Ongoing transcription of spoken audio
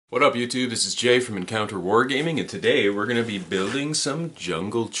What up YouTube, this is Jay from Encounter Wargaming, and today we're going to be building some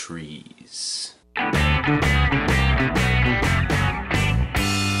jungle trees.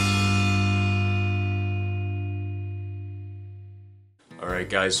 Alright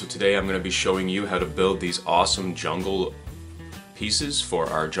guys, so today I'm going to be showing you how to build these awesome jungle pieces for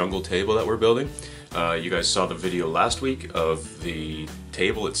our jungle table that we're building. You guys saw the video last week of the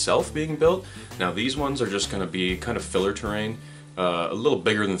table itself being built. Now these ones are just going to be kind of filler terrain. A little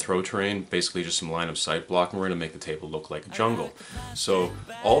bigger than throw terrain, basically just some line of sight block, and we're going to make the table look like a jungle. So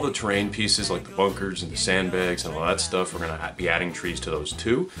all the terrain pieces like the bunkers and the sandbags and all that stuff, we're going to be adding trees to those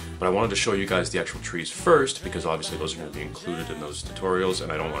too. But I wanted to show you guys the actual trees first because obviously those are going to be included in those tutorials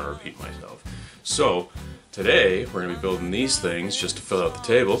and I don't want to repeat myself. So today we're going to be building these things just to fill out the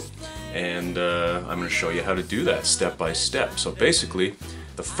table, and I'm going to show you how to do that step by step. So basically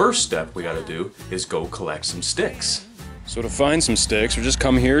the first step we got to do is go collect some sticks. So to find some sticks, or just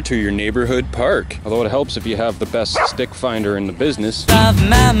come here to your neighborhood park. Although it helps if you have the best stick finder in the business.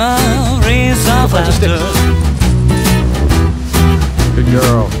 Memories of laughter. Good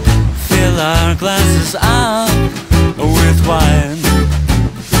girl. Fill our glasses up with wine.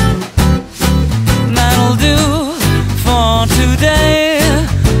 That'll do for today,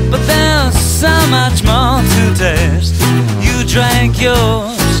 but there's so much more to taste. You drank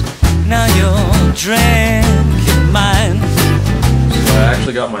yours, now you're drinking mine. I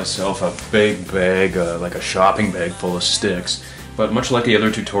actually got myself a big bag, like a shopping bag full of sticks, but much like the other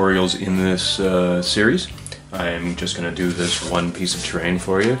tutorials in this series, I'm just going to do this one piece of terrain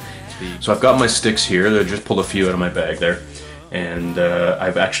for you. So I've got my sticks here. I just pulled a few out of my bag there, and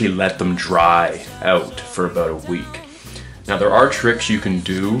I've actually let them dry out for about a week. Now there are tricks you can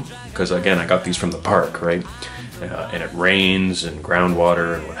do, because again I got these from the park, right? And it rains and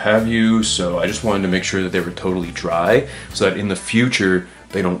groundwater and what have you, so I just wanted to make sure that they were totally dry so that in the future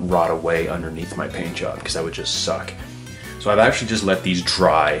they don't rot away underneath my paint job, because that would just suck. So I've actually just let these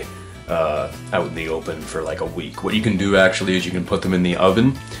dry out in the open for like a week. What you can do actually is you can put them in the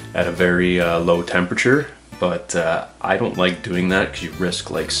oven at a very low temperature, but I don't like doing that because you risk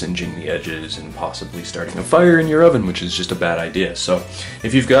like singeing the edges and possibly starting a fire in your oven, which is just a bad idea. So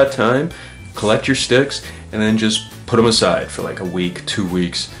if you've got time, collect your sticks and then just put them aside for like a week, 2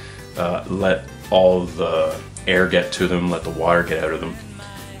 weeks. Let all the air get to them, let the water get out of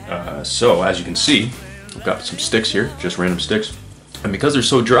them. So as you can see, I've got some sticks here, just random sticks. And because they're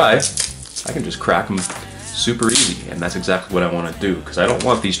so dry, I can just crack them super easy. And that's exactly what I want to do, because I don't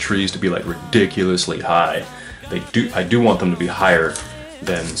want these trees to be like ridiculously high. I do want them to be higher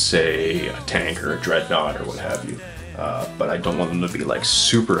than, say, a tank or a dreadnought or what have you. But I don't want them to be like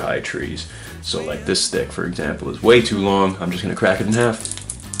super high trees. So like this stick, for example, is way too long. I'm just going to crack it in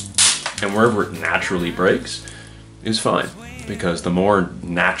half. And wherever it naturally breaks is fine, because the more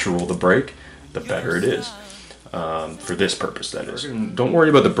natural the break, the better it is. For this purpose, that is. Don't worry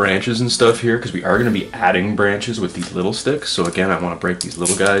about the branches and stuff here, because we are going to be adding branches with these little sticks. So again, I want to break these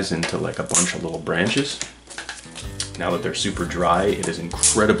little guys into like a bunch of little branches. Now that they're super dry, it is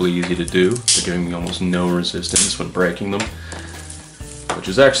incredibly easy to do. They're giving me almost no resistance when breaking them, which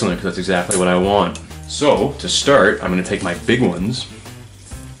is excellent because that's exactly what I want. So to start, I'm going to take my big ones,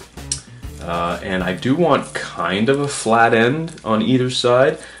 and I do want kind of a flat end on either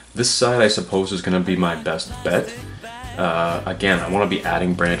side. This side I suppose is going to be my best bet. Again, I want to be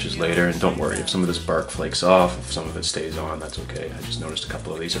adding branches later, and don't worry if some of this bark flakes off, if some of it stays on, that's okay. I just noticed a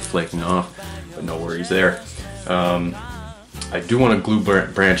couple of these are flaking off, but no worries there. I do want to glue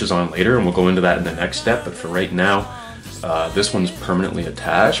branches on later, and we'll go into that in the next step, but for right now, this one's permanently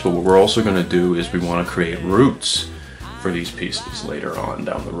attached. But what we're also going to do is we want to create roots for these pieces later on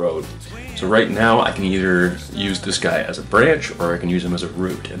down the road. So right now I can either use this guy as a branch or I can use him as a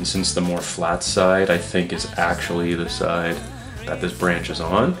root, and since the more flat side I think is actually the side that this branch is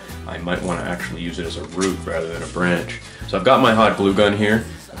on, I might want to actually use it as a root rather than a branch. So I've got my hot glue gun here.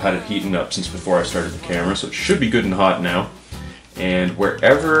 I've had it heating up since before I started the camera, so it should be good and hot now. And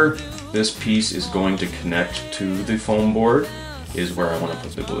wherever this piece is going to connect to the foam board is where I want to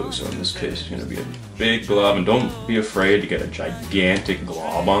put the glue. So in this case it's going to be a big glob, and don't be afraid to get a gigantic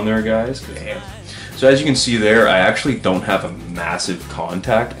glob on there, guys. Damn. So as you can see there, I actually don't have a massive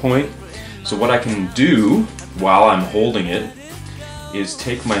contact point. So what I can do while I'm holding it is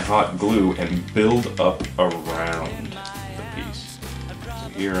take my hot glue and build up around the piece. So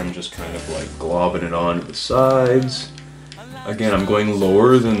here I'm just kind of like globbing it onto the sides. Again, I'm going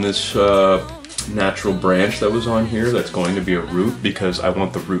lower than this natural branch that was on here that's going to be a root, because I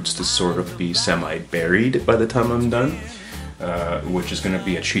want the roots to sort of be semi-buried by the time I'm done, which is going to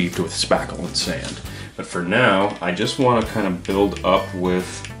be achieved with spackle and sand. But for now, I just want to kind of build up with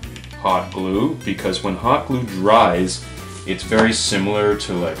hot glue, because when hot glue dries, it's very similar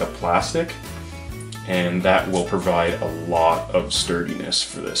to like a plastic, and that will provide a lot of sturdiness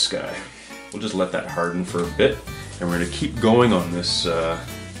for this guy. We'll just let that harden for a bit, and we're going to keep going on this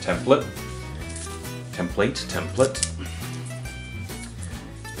template,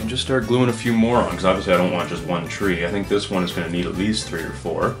 and just start gluing a few more on, because obviously I don't want just one tree. I think this one is going to need at least 3 or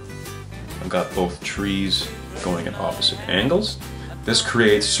 4. I've got both trees going at opposite angles. This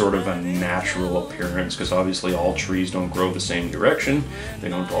creates sort of a natural appearance, because obviously all trees don't grow the same direction, they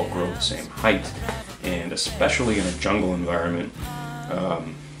don't all grow the same height, and especially in a jungle environment,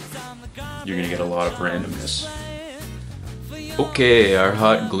 you're going to get a lot of randomness. Okay, our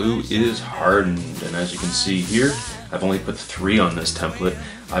hot glue is hardened, and as you can see here, I've only put 3 on this template.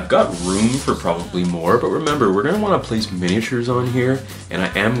 I've got room for probably more, but remember, we're going to want to place miniatures on here, and I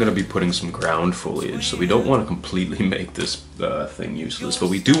am going to be putting some ground foliage, so we don't want to completely make this thing useless, but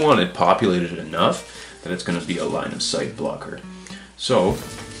we do want it populated enough that it's going to be a line of sight blocker. So,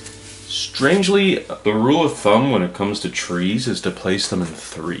 strangely, the rule of thumb when it comes to trees is to place them in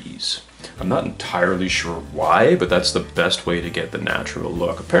 3s. I'm not entirely sure why, but that's the best way to get the natural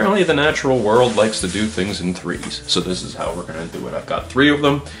look. Apparently the natural world likes to do things in 3s, so this is how we're going to do it. I've got 3 of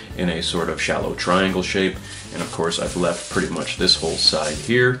them in a sort of shallow triangle shape, and of course I've left pretty much this whole side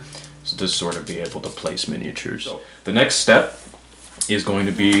here to sort of be able to place miniatures. So the next step is going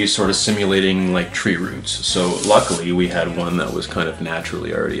to be sort of simulating like tree roots. So luckily we had one that was kind of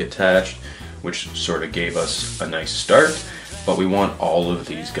naturally already attached, which sort of gave us a nice start, but we want all of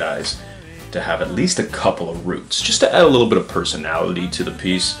these guys to have at least a couple of roots, just to add a little bit of personality to the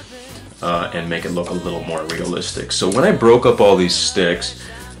piece and make it look a little more realistic. So when I broke up all these sticks,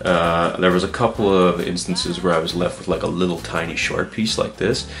 there was a couple of instances where I was left with like a little tiny short piece like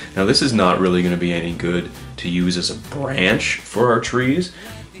this. Now this is not really going to be any good to use as a branch for our trees,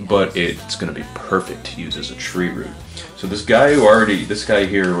 but it's going to be perfect to use as a tree root. So this guy here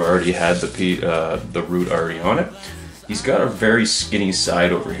who already had the root already on it, he's got a very skinny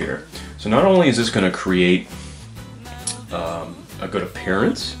side over here. So not only is this going to create a good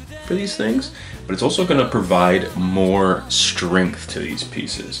appearance for these things, but it's also going to provide more strength to these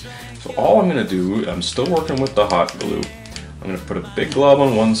pieces. So all I'm going to do, I'm still working with the hot glue. I'm going to put a big glob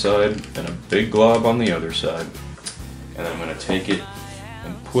on one side and a big glob on the other side. And I'm going to take it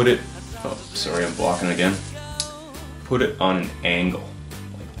and put it, oh sorry I'm blocking again, put it on an angle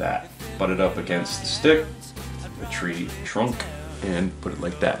like that. Butt it up against the stick, the tree trunk, and put it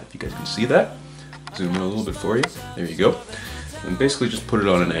like that. If you guys can see that, zoom in a little bit for you. There you go. And basically just put it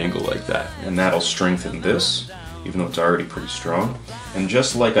on an angle like that, and that'll strengthen this, even though it's already pretty strong. And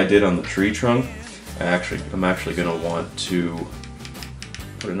just like I did on the tree trunk, I'm actually going to want to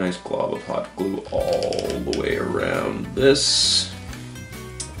put a nice glob of hot glue all the way around this,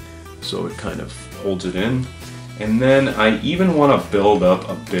 so it kind of holds it in. And then I even want to build up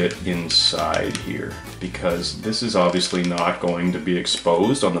a bit inside here, because this is obviously not going to be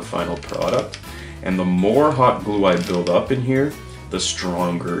exposed on the final product. And the more hot glue I build up in here, the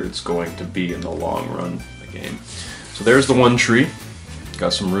stronger it's going to be in the long run of the game. So there's the one tree.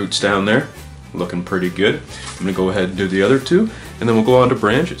 Got some roots down there, looking pretty good. I'm going to go ahead and do the other 2, and then we'll go on to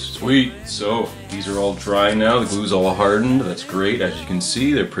branches. Sweet! So these are all dry now, the glue's all hardened, that's great. As you can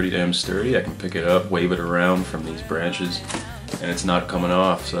see, they're pretty damn sturdy. I can pick it up, wave it around from these branches, and it's not coming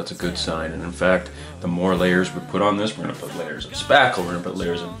off, so that's a good sign. And in fact, the more layers we put on this, we're going to put layers of spackle, we're going to put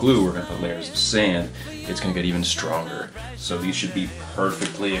layers of glue, we're going to put layers of sand, it's going to get even stronger. So these should be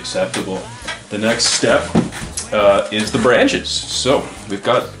perfectly acceptable. The next step is the branches. So we've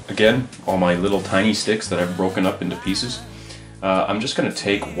got, again, all my little tiny sticks that I've broken up into pieces. I'm just going to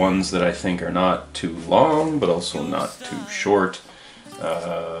take ones that I think are not too long, but also not too short.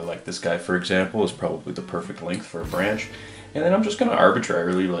 Like this guy, for example, is probably the perfect length for a branch. And then I'm just going to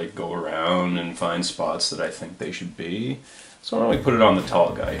arbitrarily like go around and find spots that I think they should be. So why don't we put it on the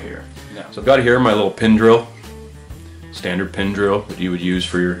tall guy here. So I've got here my little pin drill, standard pin drill that you would use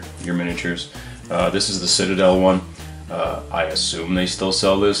for your miniatures. This is the Citadel one. I assume they still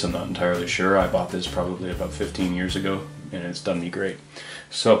sell this, I'm not entirely sure. I bought this probably about 15 years ago, and it's done me great.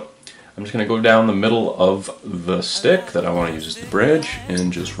 So I'm just going to go down the middle of the stick that I want to use as the branch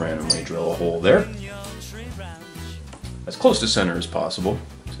and just randomly drill a hole there. As close to center as possible,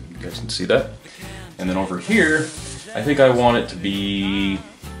 so you guys can see that. And then over here, I think I want it to be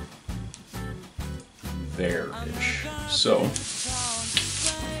there-ish. So,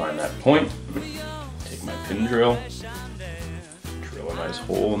 find that point, take my pin drill, drill a nice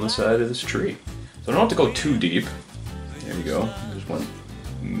hole in the side of this tree. So I don't have to go too deep. There you go. There's one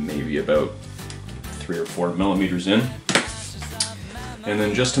maybe about 3 or 4 millimeters in. And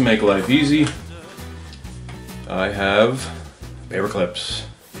then just to make life easy, I have paper clips.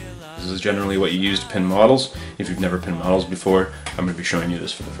 This is generally what you use to pin models. If you've never pinned models before, I'm going to be showing you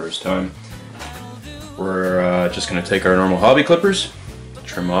this for the first time. We're just going to take our normal hobby clippers,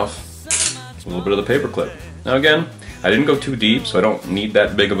 trim off a little bit of the paper clip. Now again, I didn't go too deep, so I don't need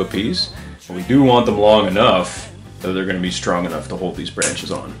that big of a piece. But we do want them long enough that they're going to be strong enough to hold these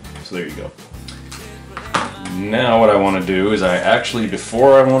branches on. So there you go. Now what I want to do is I actually,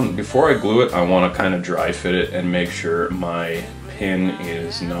 before I glue it, I want to kind of dry fit it and make sure my pin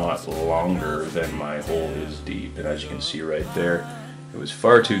is not longer than my hole is deep. And as you can see right there, it was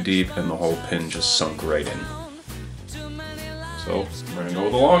far too deep and the whole pin just sunk right in. So we're going to go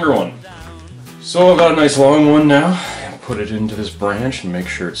with a longer one. So I've got a nice long one now. Put it into this branch and make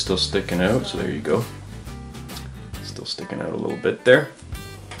sure it's still sticking out. So there you go. Still sticking out a little bit there.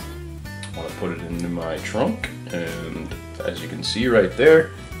 I want to put it into my trunk, and as you can see right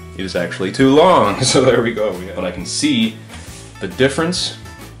there, it is actually too long. So there we go. But I can see the difference,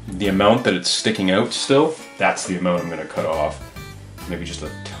 the amount that it's sticking out still, that's the amount I'm going to cut off. Maybe just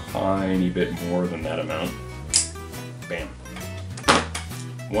a tiny bit more than that amount. Bam.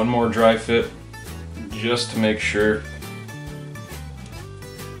 One more dry fit, just to make sure.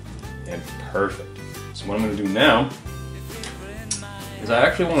 And perfect. So what I'm going to do now is I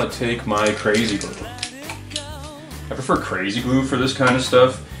actually want to take my crazy glue. I prefer crazy glue for this kind of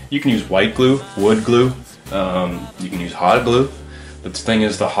stuff. You can use white glue, wood glue, you can use hot glue. The thing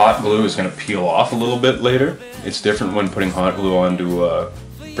is, the hot glue is going to peel off a little bit later. It's different when putting hot glue onto a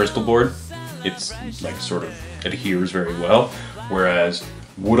Bristol board. It's like sort of adheres very well, whereas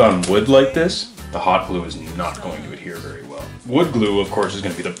wood on wood like this, the hot glue is not going to adhere very well. Wood glue, of course, is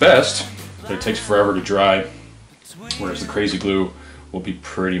going to be the best, but it takes forever to dry, whereas the crazy glue will be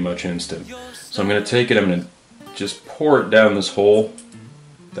pretty much instant. So I'm going to take it, I'm going to just pour it down this hole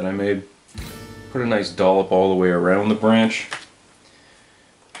that I made, put a nice dollop all the way around the branch,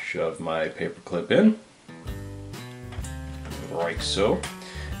 shove my paper clip in, like so,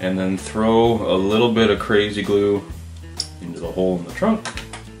 and then throw a little bit of crazy glue into the hole in the trunk,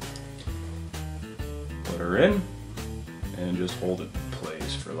 put her in, and just hold it in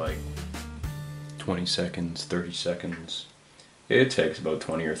place for like 20 seconds, 30 seconds. It takes about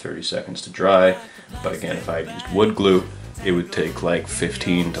 20 or 30 seconds to dry, but again, if I had used wood glue, it would take like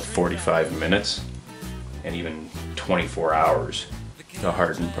 15 to 45 minutes, and even 24 hours to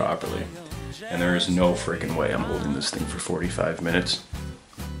harden properly. And there is no freaking way I'm holding this thing for 45 minutes,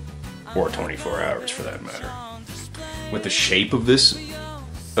 or 24 hours for that matter. With the shape of this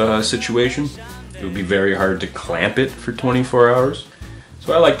situation, it would be very hard to clamp it for 24 hours.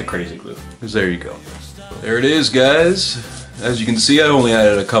 So I like the crazy glue, because there you go. There it is, guys. As you can see, I only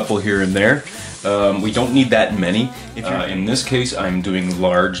added a couple here and there. We don't need that many. In this case, I'm doing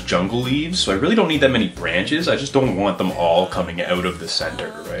large jungle leaves, so I really don't need that many branches. I just don't want them all coming out of the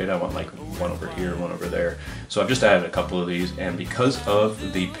center, right? I want like one over here, one over there. So I've just added a couple of these, and because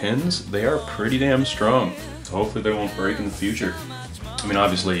of the pins, they are pretty damn strong. So hopefully they won't break in the future. I mean,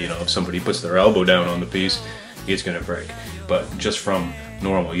 obviously, you know, if somebody puts their elbow down on the piece, it's gonna break. But just from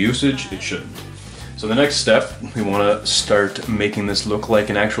normal usage, it shouldn't. So the next step, we want to start making this look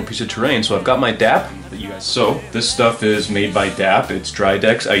like an actual piece of terrain. So I've got my DAP that you guys. So this stuff is made by DAP. It's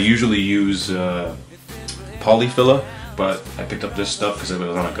Drydex. I usually use Polyfilla, but I picked up this stuff because it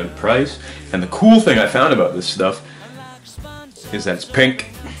was on a good price. And the cool thing I found about this stuff is that it's pink,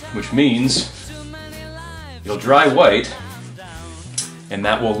 which means you'll dry white, and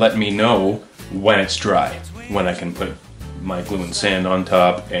that will let me know when it's dry, when I can put my glue and sand on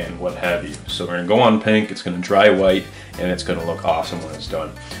top and what have you. So we're gonna go on pink, it's gonna dry white, and it's gonna look awesome when it's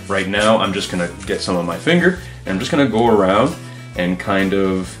done. Right now I'm just gonna get some on my finger, and I'm just gonna go around and kind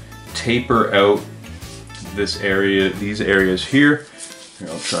of taper out this area, these areas here. Here,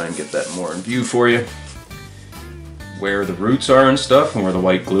 I'll try and get that more in view for you. Where the roots are and stuff, and where the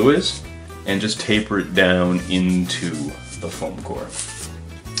white glue is, and just taper it down into the foam core.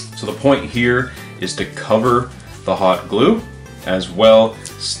 So the point here is to cover the hot glue as well,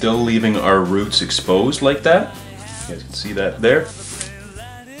 still leaving our roots exposed like that. You guys can see that there.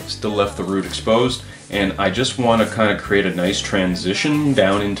 Still left the root exposed, and I just want to kind of create a nice transition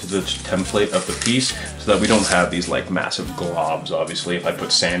down into the template of the piece so that we don't have these like massive globs. Obviously, if I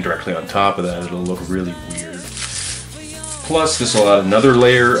put sand directly on top of that, it'll look really weird. Plus, this will add another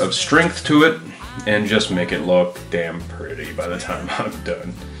layer of strength to it and just make it look damn pretty by the time I'm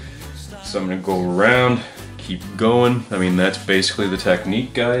done. So I'm going to go around, keep going. I mean, that's basically the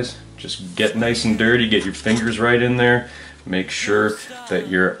technique, guys. Just get nice and dirty, get your fingers right in there. Make sure that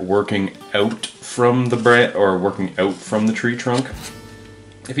you're working out from the branch or working out from the tree trunk.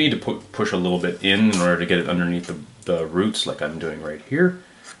 if you need to push a little bit in order to get it underneath the roots, like I'm doing right here,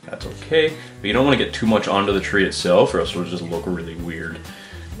 that's okay. But you don't want to get too much onto the tree itself, or else it'll just look really weird.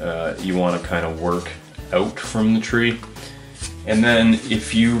 You want to kind of work out from the tree. And then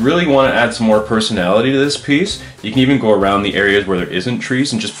if you really want to add some more personality to this piece, you can even go around the areas where there isn't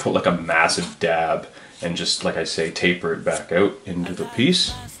trees and just put like a massive dab and just, like I say, taper it back out into the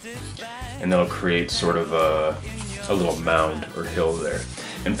piece. And that'll create sort of a little mound or hill there.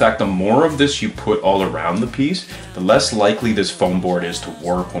 In fact, the more of this you put all around the piece, the less likely this foam board is to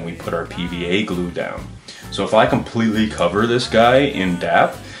warp when we put our PVA glue down. So if I completely cover this guy in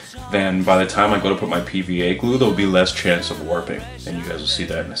DAP, then by the time I go to put my PVA glue, there'll be less chance of warping, and you guys will see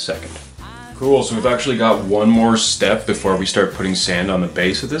that in a second. Cool, so we've actually got one more step before we start putting sand on the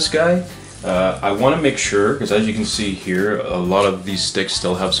base of this guy. I want to make sure, because as you can see here, a lot of these sticks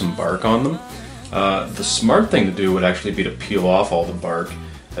still have some bark on them. The smart thing to do would actually be to peel off all the bark,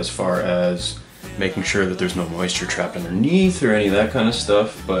 as far as making sure that there's no moisture trapped underneath or any of that kind of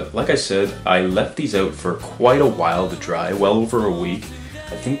stuff. But like I said, I left these out for quite a while to dry, well over a week.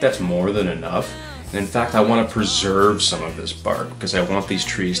 I think that's more than enough. And in fact, I want to preserve some of this bark because I want these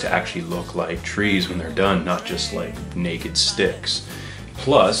trees to actually look like trees when they're done, not just like naked sticks.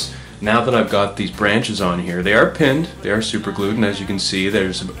 Plus, now that I've got these branches on here, they are pinned, they are super glued, and as you can see,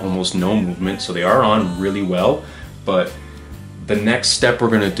 there's almost no movement, so they are on really well. But the next step we're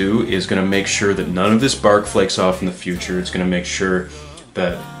going to do is going to make sure that none of this bark flakes off in the future. It's going to make sure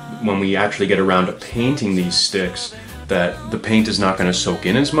that when we actually get around to painting these sticks, that the paint is not going to soak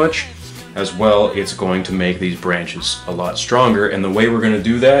in as much. As well, it's going to make these branches a lot stronger, and the way we're going to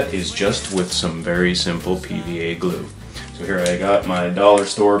do that is just with some very simple PVA glue. So here I got my dollar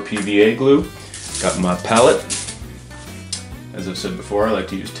store PVA glue, got my palette. As I've said before, I like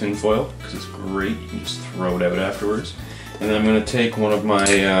to use tin foil because it's great, you can just throw it out afterwards. And then I'm going to take one of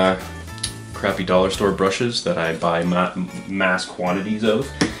my crappy dollar store brushes that I buy mass quantities of.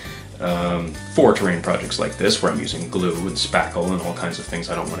 For terrain projects like this where I'm using glue and spackle and all kinds of things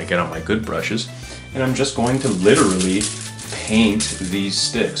I don't want to get on my good brushes, and I'm just going to literally paint these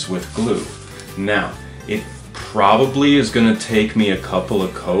sticks with glue. Now, it probably is going to take me a couple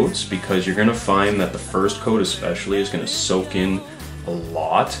of coats because you're going to find that the first coat especially is going to soak in a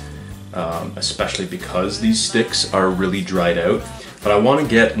lot, especially because these sticks are really dried out. But I want to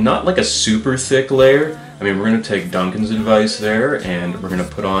get not like a super thick layer. I mean, we're going to take Duncan's advice there, and we're going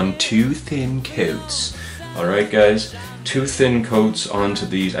to put on 2 thin coats. Alright guys, 2 thin coats onto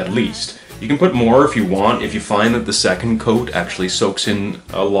these at least. You can put more if you want. If you find that the second coat actually soaks in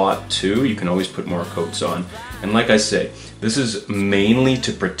a lot too, you can always put more coats on. And like I say, this is mainly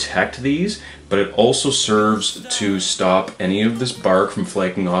to protect these, but it also serves to stop any of this bark from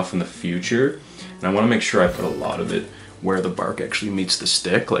flaking off in the future. And I want to make sure I put a lot of it where the bark actually meets the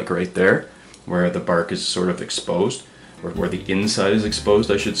stick, like right there, where the bark is sort of exposed, or where the inside is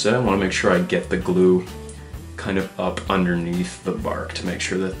exposed, I should say. I want to make sure I get the glue kind of up underneath the bark to make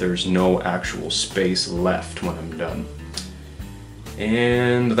sure that there's no actual space left when I'm done.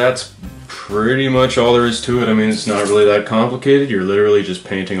 And that's pretty much all there is to it. I mean, it's not really that complicated. You're literally just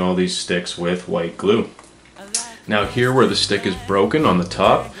painting all these sticks with white glue. Now here where the stick is broken on the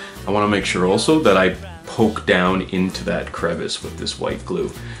top, I want to make sure also that I poke down into that crevice with this white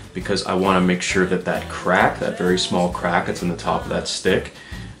glue, because I want to make sure that that crack, that very small crack that's in the top of that stick,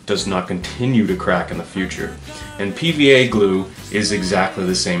 does not continue to crack in the future. And PVA glue is exactly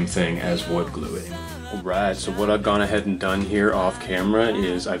the same thing as wood glue. Alright, so what I've gone ahead and done here off camera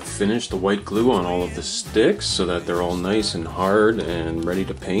is I've finished the white glue on all of the sticks so that they're all nice and hard and ready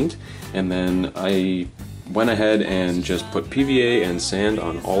to paint. And then I went ahead and just put PVA and sand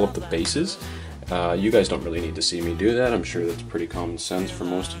on all of the bases. You guys don't really need to see me do that. I'm sure that's pretty common sense for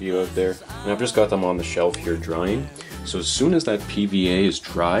most of you out there. And I've just got them on the shelf here drying. So as soon as that PVA is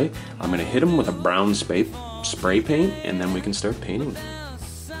dry, I'm going to hit them with a brown spray paint, and then we can start painting.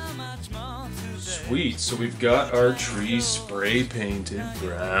 Sweet, so we've got our tree spray painted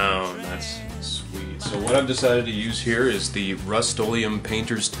brown. That's sweet. So what I've decided to use here is the Rust-Oleum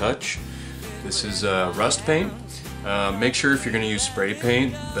Painter's Touch. This is rust paint. Make sure if you're going to use spray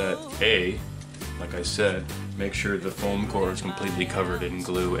paint that like I said, make sure the foam core is completely covered in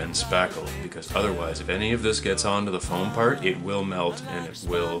glue and spackle, because otherwise if any of this gets onto the foam part, it will melt and it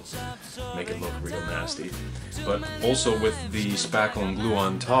will make it look real nasty. But also with the spackle and glue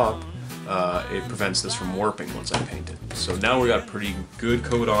on top, it prevents this from warping once I paint it. So now we got a pretty good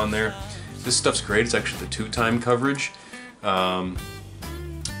coat on there. This stuff's great. It's actually the 2-time coverage,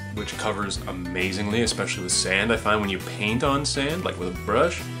 which covers amazingly, especially with sand. I find when you paint on sand, like with a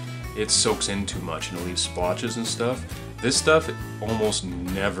brush, it soaks in too much and it leaves splotches and stuff. This stuff almost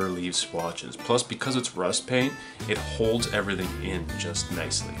never leaves splotches. Plus, because it's rust paint, it holds everything in just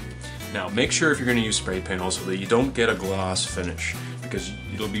nicely. Now, make sure if you're going to use spray paint also that you don't get a gloss finish, because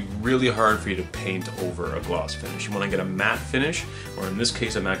it'll be really hard for you to paint over a gloss finish. You want to get a matte finish, or in this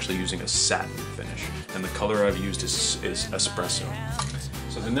case I'm actually using a satin finish. And the color I've used is espresso.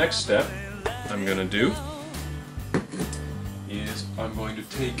 So the next step I'm going to do is I'm going to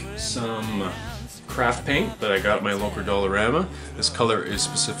take some craft paint that I got at my local Dollarama. This color is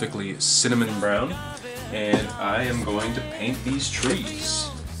specifically cinnamon brown, and I am going to paint these trees.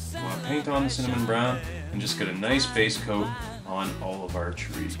 So I'll paint on the cinnamon brown and just get a nice base coat on all of our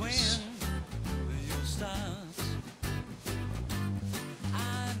trees.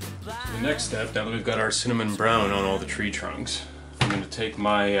 The next step, now that we've got our cinnamon brown on all the tree trunks, I'm going to take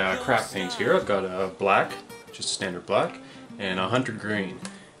my craft paints here. I've got a black, just a standard black, and a hunter green.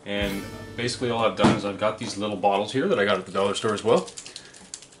 And basically all I've done is I've got these little bottles here that I got at the dollar store as well.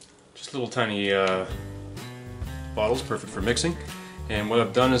 Just little tiny bottles, perfect for mixing. And what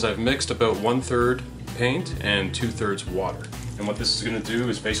I've done is I've mixed about 1/3 paint and 2/3 water. And what this is going to do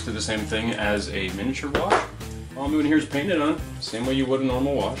is basically the same thing as a miniature wash. All I'm doing here is painting it on, same way you would a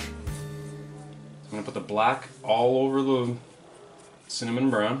normal wash. I'm going to put the black all over the cinnamon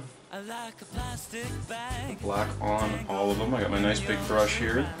brown. Black on all of them. I got my nice big brush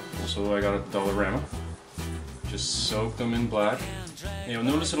here. Also I got at the Dollarama. Just soak them in black. You'll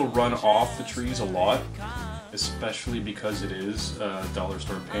notice it'll run off the trees a lot, especially because it is dollar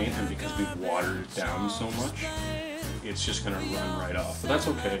store paint and because we've watered it down so much. It's just going to run right off. But that's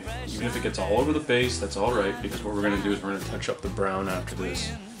okay. Even if it gets all over the base, that's alright, because what we're going to do is we're going to touch up the brown after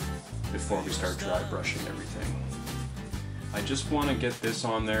this before we start dry brushing everything. I just want to get this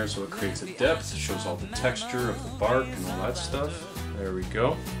on there so it creates a depth, shows all the texture of the bark and all that stuff. There we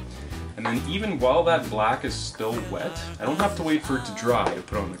go. And then even while that black is still wet, I don't have to wait for it to dry to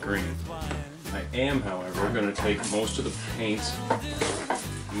put on the green. I am, however, going to take most of the paint,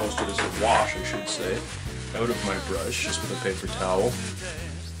 most of this wash I should say, out of my brush just with a paper towel.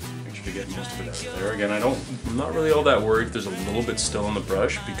 Make sure to get most of it out of there. Again, I'm not really all that worried if there's a little bit still on the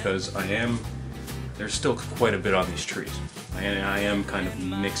brush, because there's still quite a bit on these trees. And I am kind of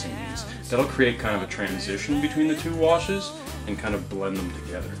mixing these. That'll create kind of a transition between the two washes and kind of blend them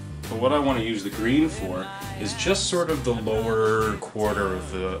together. But what I want to use the green for is just sort of the lower quarter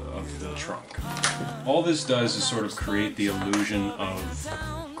of the trunk. All this does is sort of create the illusion of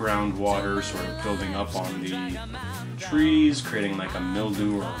groundwater sort of building up on the trees, creating like a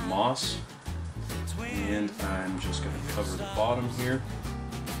mildew or a moss. And I'm just going to cover the bottom here.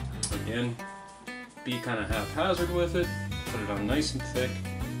 Again, be kind of haphazard with it, put it on nice and thick.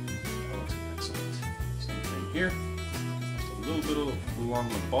 That looks excellent. Same thing here. Just a little bit along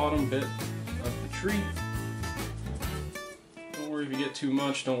the bottom bit of the tree. Don't worry if you get too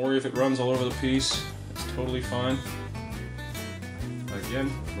much, don't worry if it runs all over the piece. It's totally fine.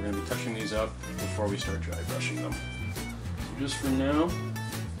 Again, we're going to be touching these up before we start dry brushing them. So just for now,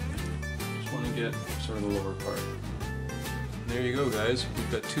 just want to get sort of the lower part. There you go, guys.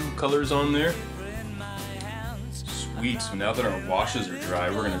 We've got two colors on there. Sweet. So now that our washes are dry,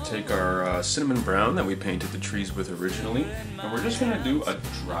 we're going to take our cinnamon brown that we painted the trees with originally, and we're just going to do a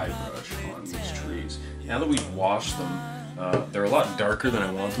dry brush on these trees. Now that we've washed them, they're a lot darker than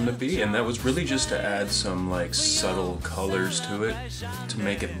I want them to be, and that was really just to add some like subtle colors to it to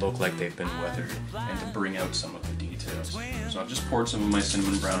make it look like they've been weathered and to bring out some of the details. So I've just poured some of my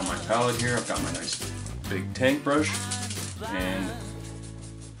cinnamon brown on my palette here. I've got my nice big tank brush, and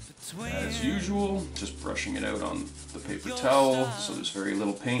as usual, just brushing it out on the paper towel so there's very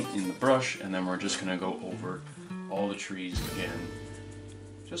little paint in the brush, and then we're just going to go over all the trees again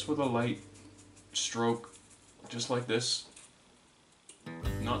just with a light stroke, just like this.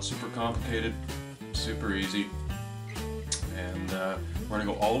 Not super complicated, super easy. And we're going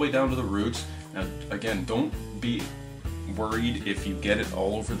to go all the way down to the roots. Now again, don't be worried if you get it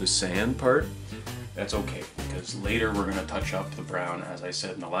all over the sand part. That's okay, because later we're going to touch up the brown, as I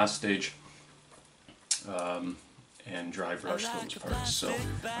said in the last stage, and dry brush those parts. So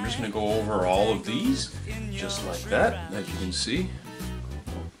I'm just going to go over all of these, just like that, as you can see.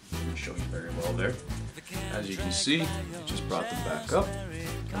 Let me show you very well there. As you can see, just brought them back up,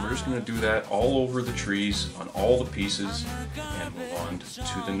 and we're just going to do that all over the trees, on all the pieces, and move on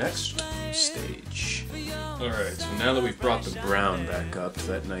to the next stage. Alright, so now that we've brought the brown back up to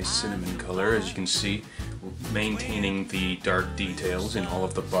that nice cinnamon color, as you can see, we're maintaining the dark details in all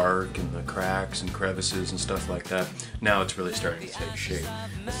of the bark and the cracks and crevices and stuff like that. Now it's really starting to take shape.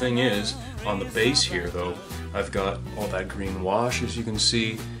 The thing is, on the base here though, I've got all that green wash, as you can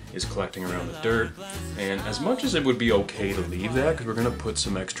see, is collecting around the dirt. And as much as it would be okay to leave that, because we're going to put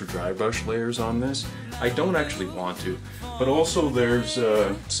some extra dry brush layers on this, I don't actually want to. But also there's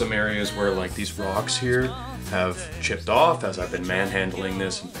some areas where like these rocks here have chipped off as I've been manhandling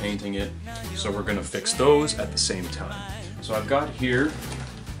this and painting it. So we're going to fix those at the same time. So I've got here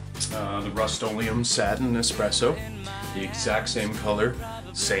the Rust-Oleum Satin Espresso, the exact same color,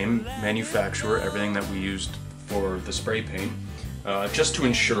 same manufacturer, everything that we used for the spray paint, just to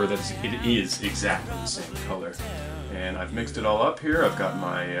ensure that it is exactly the same color. And I've mixed it all up here. I've got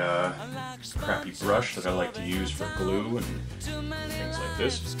my crappy brush that I like to use for glue and things like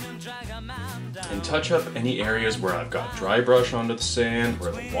this. And touch up any areas where I've got dry brush onto the sand,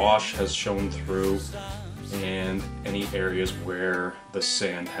 where the wash has shown through, and any areas where the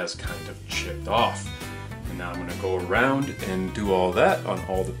sand has kind of chipped off. And now I'm going to go around and do all that on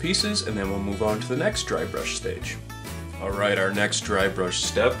all the pieces, and then we'll move on to the next dry brush stage. Alright, our next dry brush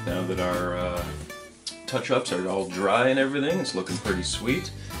step, now that our touch-ups are all dry and everything, it's looking pretty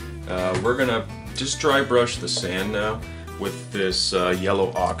sweet. We're going to just dry brush the sand now with this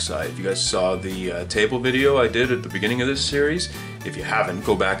yellow oxide. If you guys saw the table video I did at the beginning of this series, if you haven't,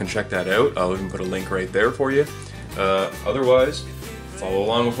 go back and check that out. I'll even put a link right there for you. Otherwise, follow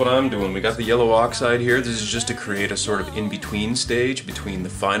along with what I'm doing. We got the yellow oxide here. This is just to create a sort of in-between stage between the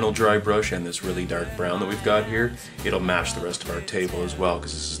final dry brush and this really dark brown that we've got here. It'll match the rest of our table as well,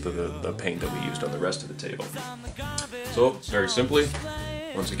 because this is the paint that we used on the rest of the table. So, very simply,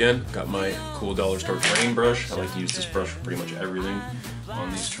 once again, got my cool dollar store terrain brush. I like to use this brush for pretty much everything on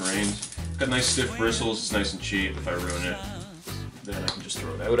these terrains. Got nice stiff bristles, it's nice and cheap. If I ruin it, then I can just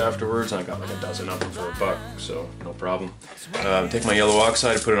throw it out afterwards. And I got like a dozen of them for $1, so no problem. Take my yellow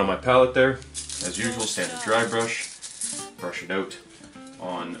oxide, put it on my palette there. As usual, standard dry brush. Brush it out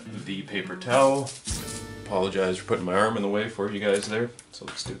on the paper towel. Apologize for putting my arm in the way for you guys there. So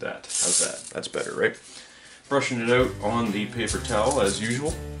let's do that. How's that? That's better, right? Brushing it out on the paper towel as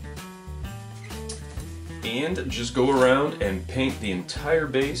usual. And just go around and paint the entire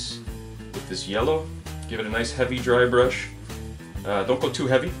base with this yellow. Give it a nice heavy dry brush. Don't go too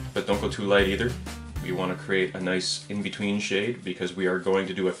heavy, but don't go too light either. We want to create a nice in-between shade because we are going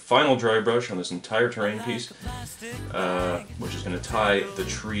to do a final dry brush on this entire terrain piece, which is going to tie the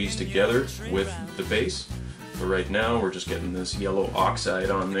trees together with the base. But right now we're just getting this yellow oxide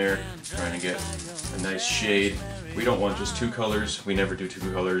on there, trying to get a nice shade. We don't want just 2 colors. We never do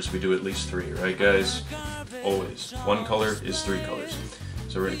 2 colors. We do at least 3, right guys? Always. 1 color is 3 colors.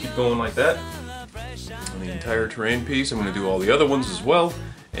 So we're going to keep going like that on the entire terrain piece. I'm going to do all the other ones as well,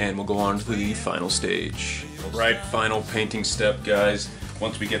 and we'll go on to the final stage. Alright, final painting step, guys.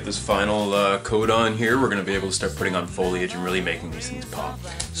 Once we get this final coat on here, we're going to be able to start putting on foliage and really making these things pop.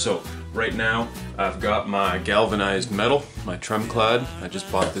 So, right now, I've got my galvanized metal, my Tremclad. I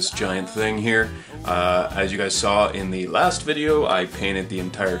just bought this giant thing here. As you guys saw in the last video, I painted the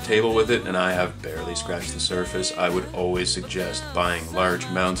entire table with it, and I have barely scratched the surface. I would always suggest buying large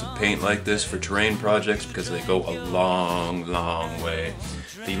amounts of paint like this for terrain projects because they go a long, long way.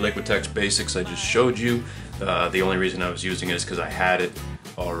 The Liquitex Basics I just showed you, the only reason I was using it is because I had it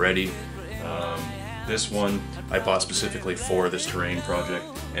already. This one I bought specifically for this terrain project,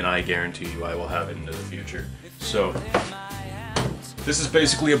 and I guarantee you I will have it into the future. So, this is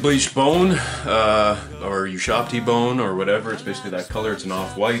basically a bleached bone, or Ushopti bone, or whatever. It's basically that color. It's an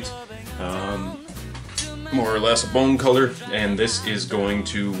off-white, more or less a bone color, and this is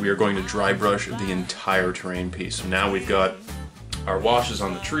we are going to dry brush the entire terrain piece. So now we've got our washes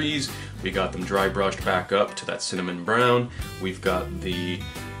on the trees, we got them dry brushed back up to that cinnamon brown, we've got the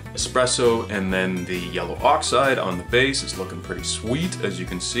espresso and then the yellow oxide on the base. It's looking pretty sweet, as you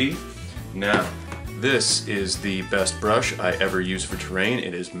can see. Now, this is the best brush I ever used for terrain.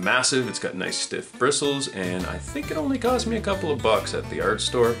 It is massive, it's got nice stiff bristles, and I think it only cost me a couple of bucks at the art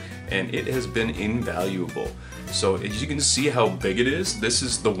store, and it has been invaluable. So as you can see how big it is, this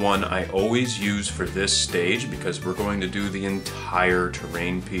is the one I always use for this stage because we're going to do the entire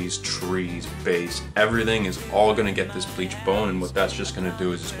terrain piece, trees, base, everything is all going to get this bleach bone, and what that's just going to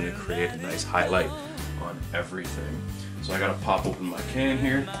do is it's going to create a nice highlight on everything. So I got to pop open my can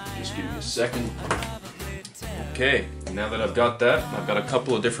here, just give me a second. Okay, now that I've got that, I've got a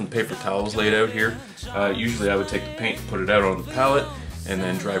couple of different paper towels laid out here. Usually I would take the paint and put it out on the palette and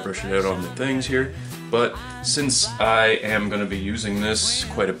then dry brush it out on the things here. But since I am going to be using this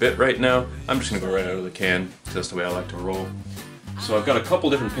quite a bit right now, I'm just going to go right out of the can, because that's the way I like to roll. So I've got a couple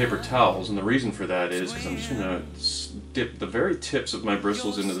different paper towels, and the reason for that is because I'm just going to dip the very tips of my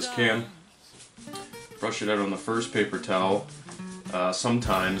bristles into this can, brush it out on the first paper towel,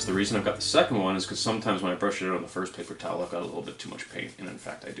 Sometimes, the reason I've got the second one is because sometimes when I brush it out on the first paper towel, I've got a little bit too much paint, and in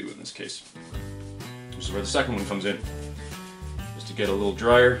fact I do in this case. This is where the second one comes in, just to get a little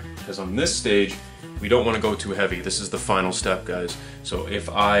drier, because on this stage, we don't want to go too heavy. This is the final step, guys. So if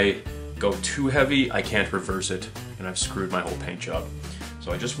I go too heavy, I can't reverse it, and I've screwed my whole paint job.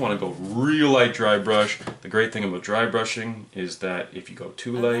 So I just want to go real light dry brush. The great thing about dry brushing is that if you go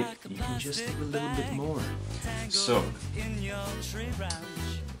too light, you can just do a little bit more. So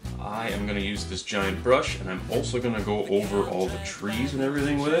I am going to use this giant brush, and I'm also going to go over all the trees and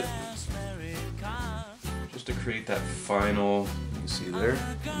everything with it, just to create that final, you can see there,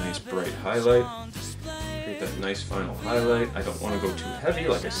 nice bright highlight. Create that nice final highlight. I don't want to go too heavy,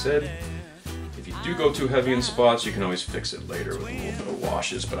 like I said. If you do go too heavy in spots, you can always fix it later with a little bit of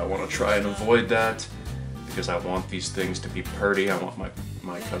washes, but I want to try and avoid that because I want these things to be pretty. I want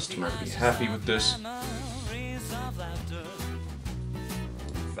my customer to be happy with this. In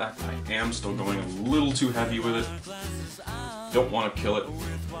fact, I am still going a little too heavy with it. Don't want to kill it.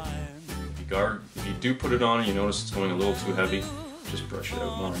 If you do put it on and you notice it's going a little too heavy, just brush it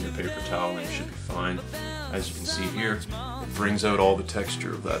out more on your paper towel and you should be fine. As you can see here, it brings out all the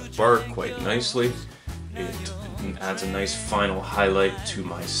texture of that bark quite nicely. It adds a nice final highlight to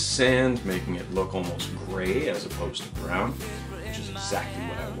my sand, making it look almost gray as opposed to brown, which is exactly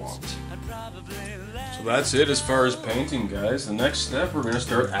what I want. So that's it as far as painting, guys. The next step, we're going to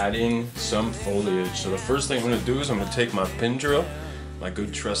start adding some foliage. So the first thing I'm going to do is I'm going to take my pin drill, my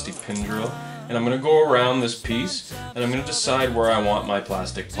good trusty pin drill, and I'm going to go around this piece, and I'm going to decide where I want my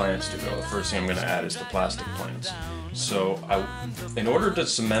plastic plants to go. The first thing I'm going to add is the plastic plants. So in order to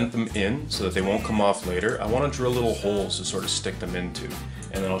cement them in so that they won't come off later, I want to drill little holes to sort of stick them into,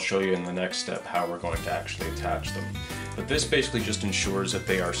 and then I'll show you in the next step how we're going to actually attach them. But this basically just ensures that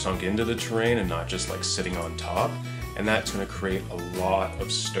they are sunk into the terrain and not just like sitting on top, and that's going to create a lot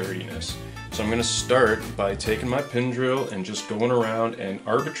of sturdiness. So I'm going to start by taking my pin drill and just going around and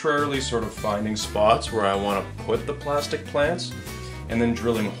arbitrarily sort of finding spots where I want to put the plastic plants and then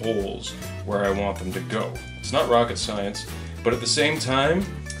drilling holes where I want them to go. It's not rocket science, but at the same time,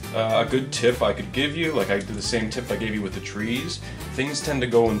 a good tip I could give you, like I did the same tip I gave you with the trees, things tend to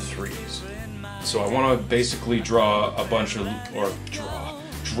go in threes. So I want to basically drill a bunch of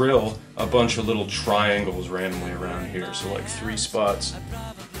little triangles randomly around here. So like 3 spots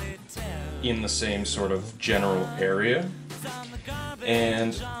in the same sort of general area.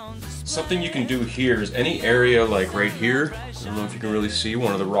 And something you can do here is any area like right here, I don't know if you can really see,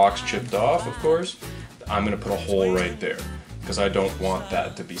 one of the rocks chipped off, of course, I'm going to put a hole right there because I don't want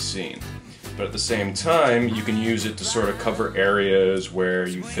that to be seen. But at the same time, you can use it to sort of cover areas where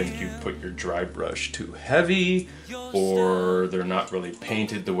you think you put your dry brush too heavy, or they're not really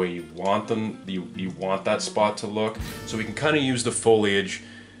painted the way you want them, you want that spot to look. So we can kind of use the foliage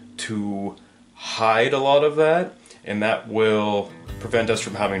to hide a lot of that, and that will prevent us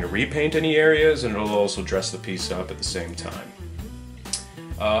from having to repaint any areas, and it'll also dress the piece up at the same time.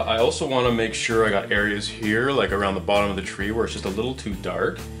 I also want to make sure I got areas here, like around the bottom of the tree, where it's just a little too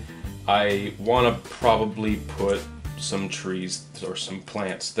dark. I want to probably put some trees or some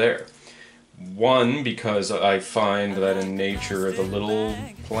plants there. One, because I find that in nature the little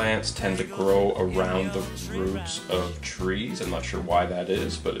plants tend to grow around the roots of trees. I'm not sure why that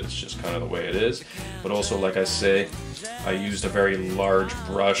is, but it's just kind of the way it is. But also, like I say, I used a very large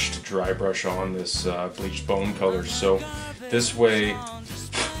brush to dry brush on this bleached bone color, so this way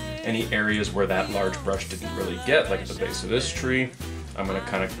any areas where that large brush didn't really get, like at the base of this tree, I'm going to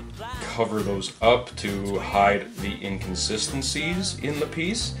kind of cover those up to hide the inconsistencies in the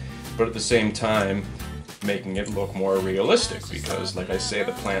piece, but at the same time making it look more realistic, because like I say,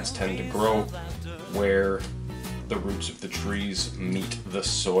 the plants tend to grow where the roots of the trees meet the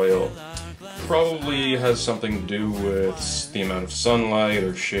soil. Probably has something to do with the amount of sunlight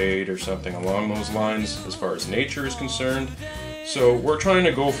or shade or something along those lines as far as nature is concerned. So we're trying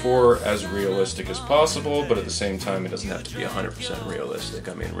to go for as realistic as possible, but at the same time it doesn't have to be 100% realistic.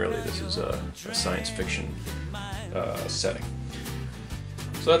 I mean, really, this is a science fiction setting.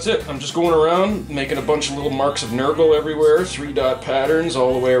 So that's it. I'm just going around making a bunch of little marks of Nurgle everywhere, 3-dot patterns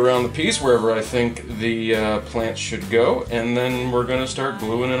all the way around the piece wherever I think the plants should go, and then we're going to start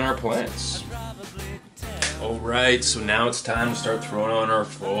gluing in our plants. Alright, so now it's time to start throwing on our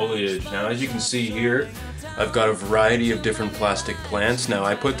foliage. Now, as you can see here, I've got a variety of different plastic plants. Now,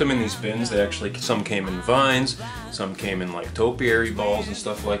 I put them in these bins. They actually, some came in vines, some came in like topiary balls and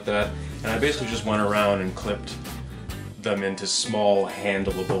stuff like that, and I basically just went around and clipped them into small,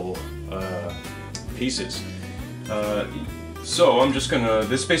 handleable pieces. So I'm just gonna,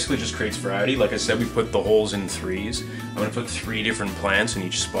 this basically just creates variety. Like I said, we put the holes in threes. I'm gonna put 3 different plants in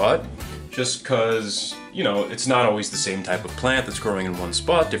each spot, just cause, you know, it's not always the same type of plant that's growing in one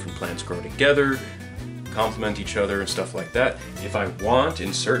spot. Different plants grow together, complement each other and stuff like that. If I want,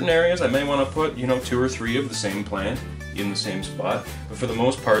 in certain areas, I may want to put, you know, 2 or 3 of the same plant in the same spot. But for the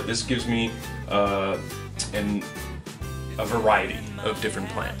most part, this gives me a variety of different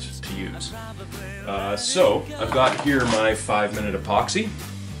plants to use. So I've got here my 5-minute epoxy.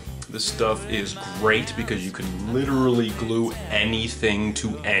 This stuff is great because you can literally glue anything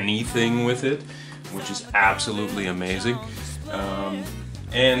to anything with it, which is absolutely amazing.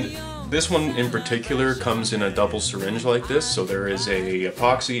 And this one in particular comes in a double syringe like this, so there is a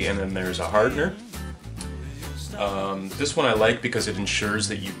epoxy and then there's a hardener. This one I like because it ensures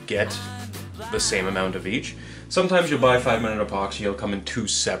that you get the same amount of each. Sometimes you'll buy 5-minute epoxy, it'll come in 2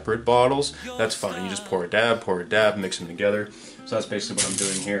 separate bottles. That's fine, you just pour a dab, mix them together. So that's basically what I'm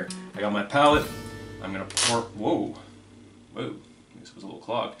doing here. I got my palette, I'm gonna pour, whoa, this was a little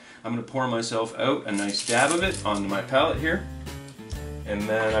clogged. I'm gonna pour myself out a nice dab of it onto my palette here. And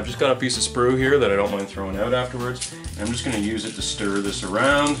then I've just got a piece of sprue here that I don't mind throwing out afterwards. And I'm just gonna use it to stir this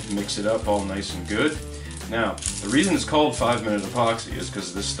around, mix it up all nice and good. Now, the reason it's called 5-minute epoxy is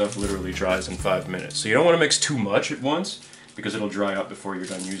because this stuff literally dries in 5 minutes. So you don't want to mix too much at once because it'll dry up before you're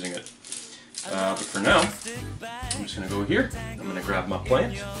done using it. But for now, I'm just going to go here. I'm going to grab my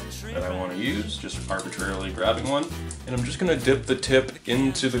plant that I want to use, just arbitrarily grabbing one. And I'm just going to dip the tip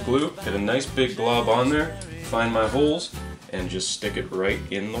into the glue, get a nice big glob on there, find my holes, and just stick it right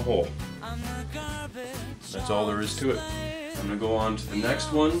in the hole. That's all there is to it. I'm going to go on to the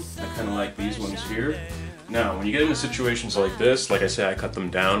next one. I kind of like these ones here. Now, when you get into situations like this, like I say, I cut them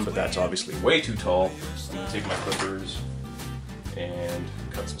down, but that's obviously way too tall. I'm going to take my clippers and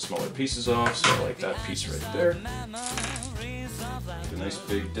cut some smaller pieces off, so I like that piece right there. Put a nice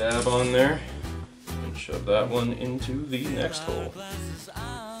big dab on there, and shove that one into the next hole.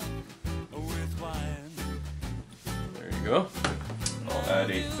 There you go. I'll add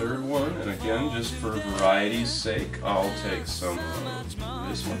a 3rd one, and again, just for variety's sake, I'll take some of this one.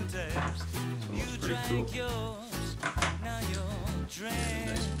 This one looks pretty cool.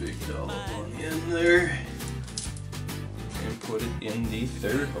 Nice big dollop on the end there. And put it in the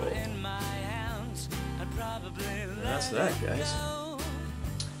 3rd hole. And that's that, guys.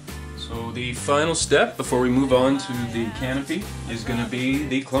 So the final step before we move on to the canopy is going to be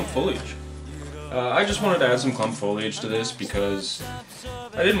the clump foliage. I just wanted to add some clump foliage to this because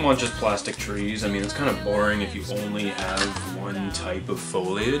I didn't want just plastic trees. I mean, it's kind of boring if you only have one type of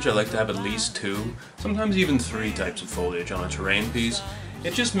foliage. I like to have at least 2, sometimes even 3 types of foliage on a terrain piece.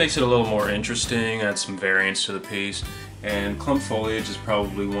 It just makes it a little more interesting, adds some variance to the piece, and clump foliage is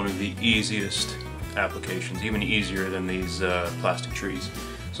probably one of the easiest applications, even easier than these plastic trees.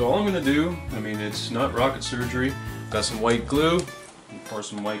 So all I'm going to do, I mean, it's not rocket surgery. Got some white glue. Pour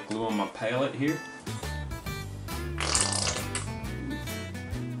some white glue on my palette here.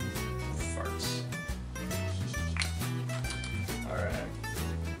 Farts. Alright.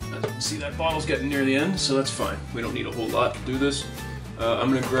 As you can see, that bottle's getting near the end, so that's fine. We don't need a whole lot to do this. I'm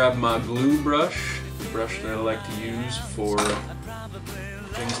going to grab my glue brush, the brush that I like to use for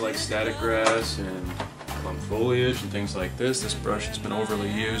things like static grass and clump foliage and things like this. This brush has been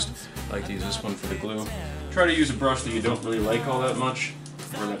overly used. I like to use this one for the glue. Try to use a brush that you don't really like all that much,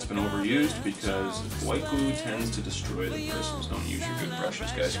 or that's been overused, because white glue tends to destroy the bristles. Don't use your good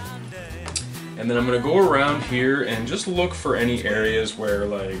brushes, guys. And then I'm going to go around here and just look for any areas where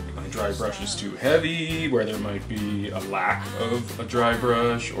like my dry brush is too heavy, where there might be a lack of a dry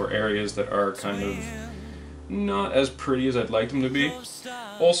brush, or areas that are kind of not as pretty as I'd like them to be.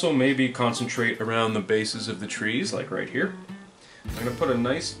 Also maybe concentrate around the bases of the trees, like right here. I'm going to put a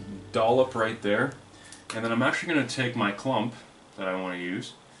nice dollop right there, and then I'm actually going to take my clump that I want to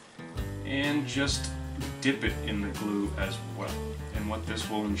use and just dip it in the glue as well. And what this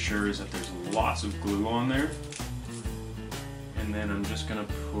will ensure is that there's lots of glue on there. And then I'm just going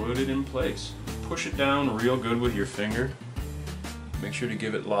to put it in place. Push it down real good with your finger. Make sure to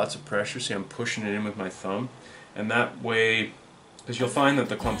give it lots of pressure. See, I'm pushing it in with my thumb. And that way, because you'll find that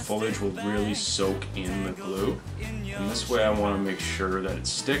the clump foliage will really soak in the glue. And this way I want to make sure that it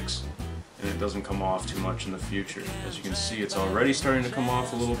sticks and it doesn't come off too much in the future. As you can see, it's already starting to come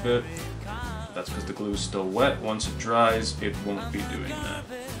off a little bit. That's because the glue is still wet. Once it dries, it won't be doing that.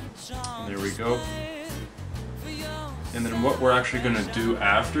 And there we go. And then what we're actually going to do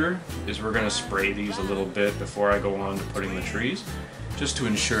after is we're going to spray these a little bit before I go on to putting the trees, just to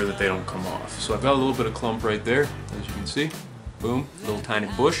ensure that they don't come off. So I've got a little bit of clump right there, as you can see. Boom, little tiny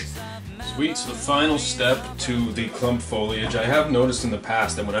bush. Sweet, so the final step to the clump foliage. I have noticed in the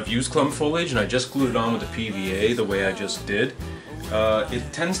past that when I've used clump foliage and I just glued it on with the PVA the way I just did,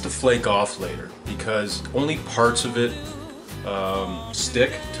 it tends to flake off later because only parts of it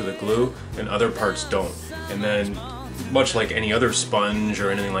stick to the glue and other parts don't. And then, much like any other sponge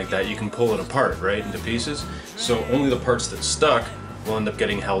or anything like that, you can pull it apart, right, into pieces. So only the parts that stuck will end up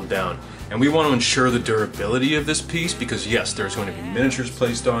getting held down. And we want to ensure the durability of this piece because yes, there's going to be miniatures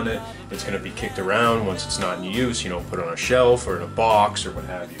placed on it. It's going to be kicked around once it's not in use, you know, put on a shelf or in a box or what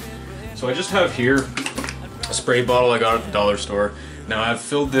have you. So I just have here a spray bottle I got at the dollar store. Now I've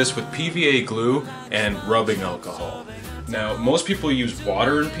filled this with PVA glue and rubbing alcohol. Now most people use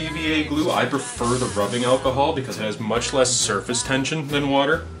water and PVA glue. I prefer the rubbing alcohol because it has much less surface tension than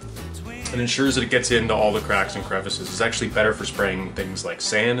water and ensures that it gets into all the cracks and crevices. It's actually better for spraying things like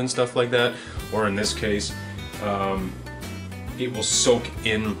sand and stuff like that, or in this case, it will soak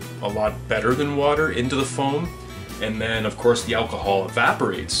in a lot better than water into the foam, and then of course the alcohol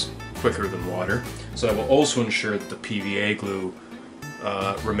evaporates quicker than water, so that will also ensure that the PVA glue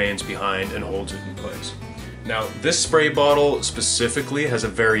remains behind and holds it in place. Now this spray bottle specifically has a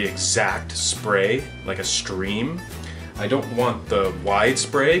very exact spray, like a stream. I don't want the wide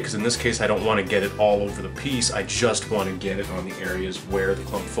spray, because in this case I don't want to get it all over the piece, I just want to get it on the areas where the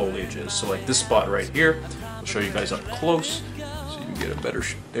clump foliage is. So like this spot right here, I'll show you guys up close so you can get a better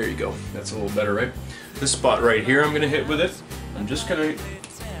there you go, that's a little better, right? This spot right here I'm going to hit with it. I'm just going to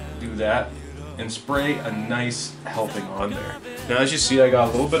do that and spray a nice helping on there. Now as you see I got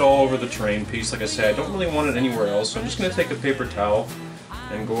a little bit all over the terrain piece. Like I said, I don't really want it anywhere else, so I'm just going to take a paper towel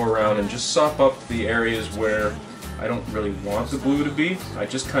and go around and just sop up the areas where I don't really want the glue to be. I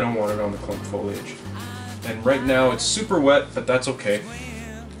just kind of want it on the clump foliage. And right now it's super wet, but that's okay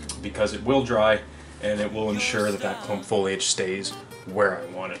because it will dry and it will ensure that that clump foliage stays where I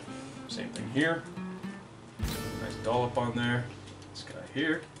want it. Same thing here. Nice dollop on there. This guy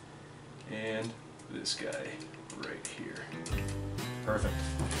here. And this guy right here. Perfect.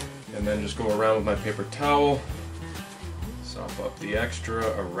 And then just go around with my paper towel, sop up the extra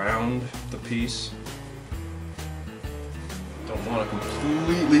around the piece. Don't want to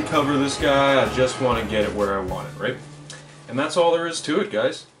completely cover this guy, I just want to get it where I want it, right? And that's all there is to it,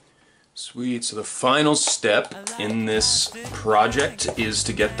 guys. Sweet, so the final step in this project is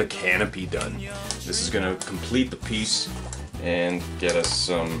to get the canopy done. This is going to complete the piece and get us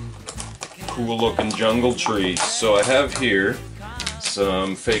some cool looking jungle trees. So I have here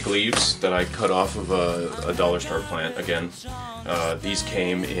some fake leaves that I cut off of a dollar store plant again. These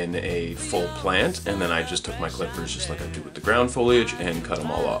came in a full plant, and then I just took my clippers just like I do with the ground foliage and cut them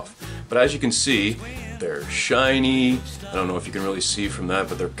all off. But as you can see, they're shiny. I don't know if you can really see from that,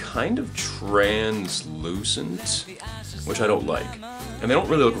 but they're kind of translucent, which I don't like. And they don't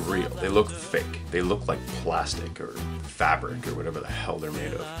really look real, they look fake. They look like plastic or fabric or whatever the hell they're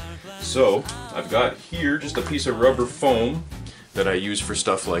made of. So I've got here just a piece of rubber foam that I use for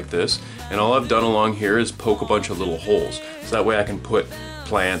stuff like this, and all I've done along here is poke a bunch of little holes, so that way I can put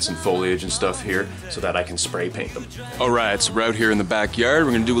plants and foliage and stuff here so that I can spray paint them. Alright, so we're out here in the backyard,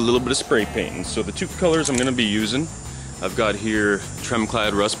 we're going to do a little bit of spray painting. So the two colors I'm going to be using, I've got here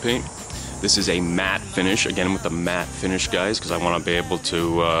Tremclad Rust Paint. This is a matte finish, again with the matte finish, guys, because I want to be able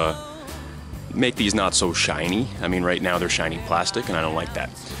to make these not so shiny. I mean, right now they're shiny plastic and I don't like that.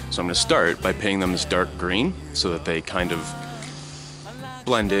 So I'm going to start by painting them this dark green so that they kind of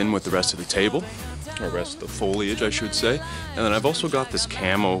blend in with the rest of the table, or rest of the foliage I should say. And then I've also got this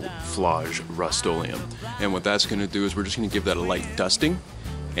camouflage Rust-Oleum, and what that's going to do is we're just going to give that a light dusting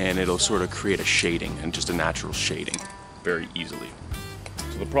and it'll sort of create a shading, and just a natural shading very easily.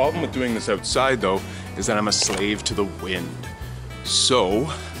 So the problem with doing this outside though is that I'm a slave to the wind. So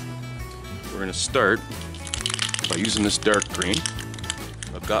we're going to start by using this dark green.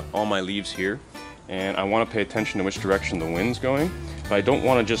 I've got all my leaves here and I want to pay attention to which direction the wind's going. But I don't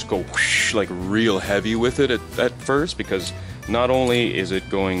want to just go whoosh, like real heavy with it at first, because not only is it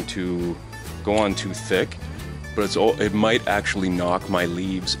going to go on too thick, but it might actually knock my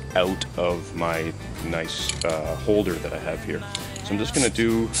leaves out of my nice holder that I have here. So I'm just going to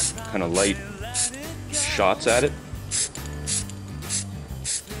do kind of light shots at it.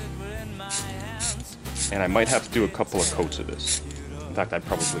 And I might have to do a couple of coats of this. In fact, I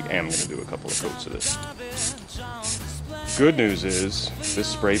probably am going to do a couple of coats of this. Good news is, this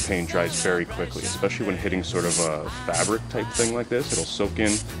spray paint dries very quickly, especially when hitting sort of a fabric type thing like this. It'll soak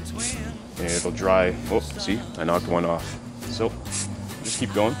in, and it'll dry. Oh, see, I knocked one off. So, just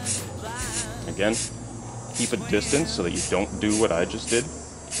keep going. Again, keep a distance so that you don't do what I just did.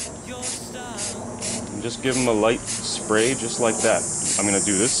 And just give them a light spray just like that. I'm going to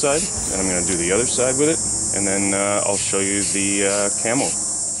do this side, and I'm going to do the other side with it, and then I'll show you the camo.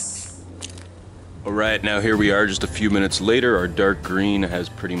 Alright, now here we are just a few minutes later. Our dark green has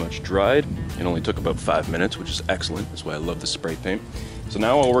pretty much dried. It only took about 5 minutes, which is excellent. That's why I love the spray paint. So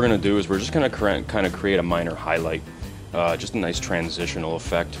now all we're going to do is we're just going to kind of create a minor highlight. Just a nice transitional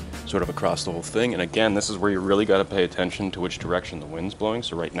effect sort of across the whole thing. And again, this is where you really got to pay attention to which direction the wind's blowing.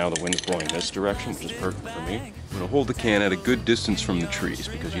 So right now the wind's blowing this direction, which is perfect for me. I'm going to hold the can at a good distance from the trees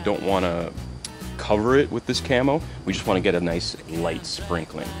because you don't want to cover it with this camo. We just want to get a nice light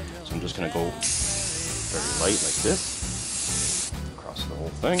sprinkling. So I'm just going to go very light like this across the whole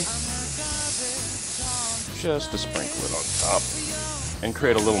thing. Just to sprinkle it on top and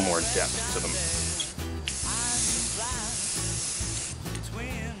create a little more depth to them.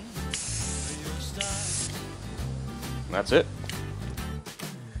 And that's it.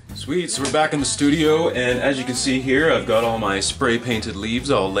 Sweet, so we're back in the studio, and as you can see here, I've got all my spray painted leaves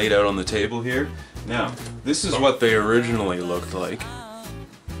all laid out on the table here. Now, this is what they originally looked like.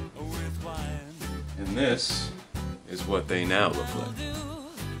 And this is what they now look like.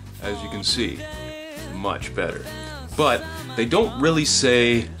 As you can see, much better. But they don't really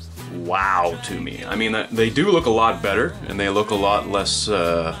say wow to me. I mean, they do look a lot better, and they look a lot less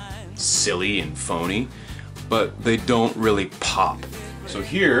silly and phony, but they don't really pop. So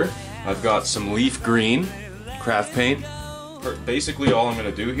here, I've got some leaf green craft paint. Basically all I'm going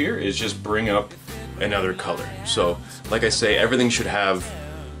to do here is just bring up another color. So, like I say, everything should have,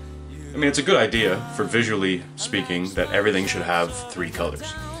 I mean, it's a good idea for visually speaking that everything should have 3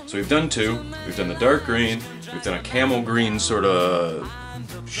 colors. So we've done 2, we've done the dark green, we've done a camel green sort of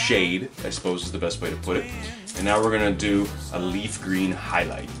shade, I suppose is the best way to put it. And now we're going to do a leaf green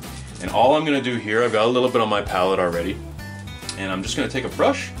highlight. And all I'm going to do here, I've got a little bit on my palette already, and I'm just going to take a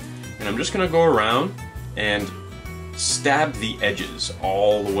brush, and I'm just going to go around and stab the edges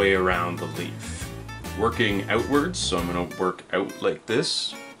all the way around the leaf. Working outwards, so I'm going to work out like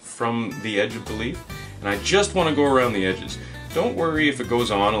this from the edge of the leaf, and I just want to go around the edges. Don't worry if it goes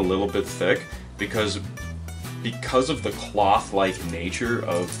on a little bit thick, because of the cloth-like nature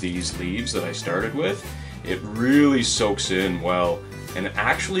of these leaves that I started with, it really soaks in well and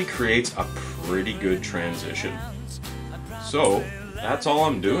actually creates a pretty good transition. So that's all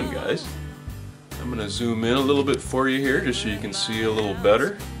I'm doing, guys. I'm gonna zoom in a little bit for you here just so you can see a little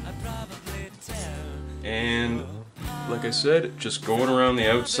better. And like I said, just going around the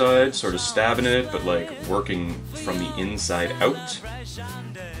outside, sort of stabbing it, but like working from the inside out.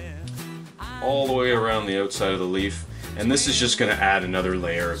 All the way around the outside of the leaf. And this is just gonna add another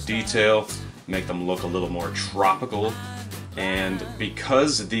layer of detail, make them look a little more tropical. And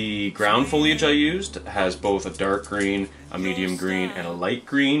because the ground foliage I used has both a dark green, a medium green, and a light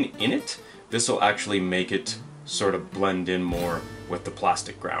green in it, this will actually make it sort of blend in more with the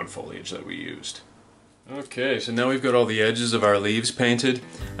plastic ground foliage that we used. Okay, so now we've got all the edges of our leaves painted.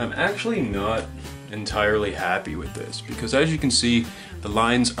 I'm actually not entirely happy with this because, as you can see, the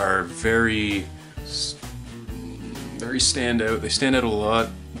lines are very stand out. They stand out a lot.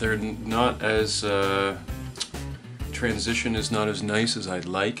 They're not as transition is not as nice as I'd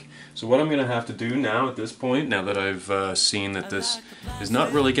like. So what I'm going to have to do now at this point, now that I've seen that this is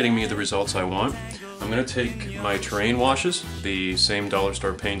not really getting me the results I want, I'm going to take my terrain washes, the same dollar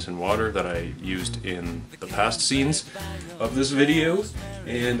store paints and water that I used in the past scenes of this video,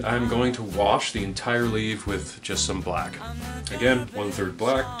 and I'm going to wash the entire leaf with just some black. Again, 1/3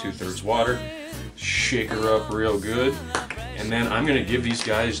 black, 2/3 water, shake her up real good. And then I'm going to give these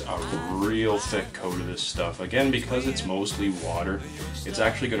guys a real thick coat of this stuff. Again, because it's mostly water, it's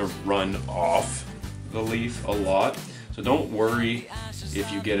actually going to run off the leaf a lot. So don't worry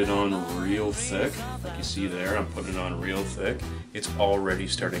if you get it on real thick. Like you see there, I'm putting it on real thick. It's already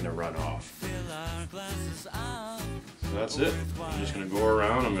starting to run off. So that's it. I'm just going to go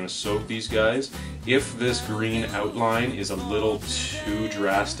around. I'm going to soak these guys. If this green outline is a little too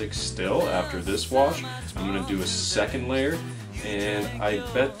drastic still after this wash, I'm going to do a second layer, and I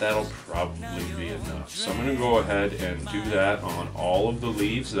bet that'll probably be enough. So I'm going to go ahead and do that on all of the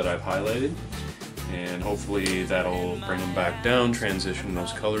leaves that I've highlighted, and hopefully that'll bring them back down, transition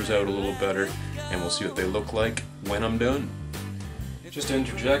those colors out a little better, and we'll see what they look like when I'm done. Just to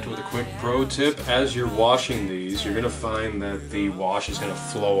interject with a quick pro tip, as you're washing these, you're going to find that the wash is going to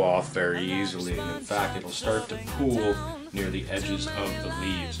flow off very easily, and in fact it'll start to pool near the edges of the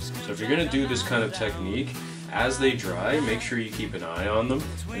leaves. So if you're going to do this kind of technique, as they dry, make sure you keep an eye on them,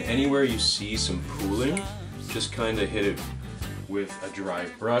 and anywhere you see some pooling, just kind of hit it with a dry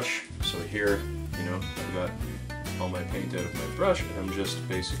brush. So here, you know, I've got all my paint out of my brush, and I'm just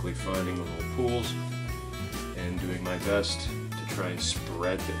basically finding the little pools and doing my best to try and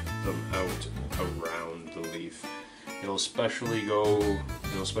spread them out around the leaf. It'll especially pool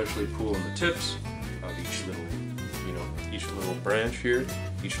in the tips of each little branch here,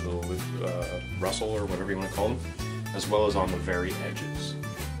 each little rustle or whatever you want to call them, as well as on the very edges.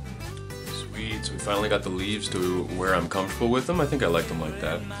 Sweet, so we finally got the leaves to where I'm comfortable with them. I think I like them like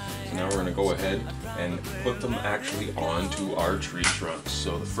that. So now we're going to go ahead and put them actually onto our tree trunks.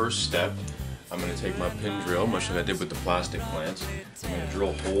 So the first step, I'm going to take my pin drill, much like I did with the plastic plants. I'm going to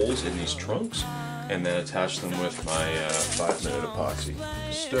drill holes in these trunks and then attach them with my 5-minute epoxy.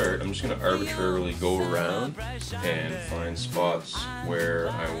 To start, I'm just going to arbitrarily go around and find spots where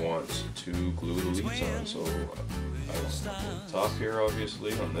I want to glue the leaves on. So I want the top here,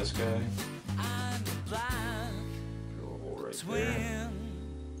 obviously, on this guy. Drill a hole right there.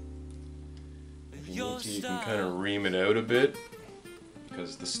 If you need to, you can kind of ream it out a bit,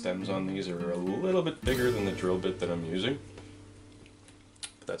 because the stems on these are a little bit bigger than the drill bit that I'm using.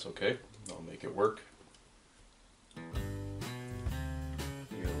 But that's okay, I'll make it work. Here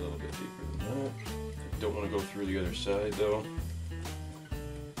a little bit deeper than that. I don't want to go through the other side though.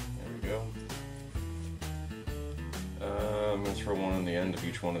 There we go. I'm going to throw one on the end of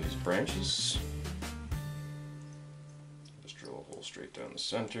each one of these branches. Just drill a hole straight down the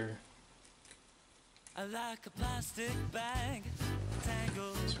center. I like a plastic bag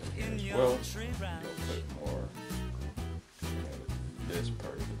tangled in as your well. tree branch. You'll put more this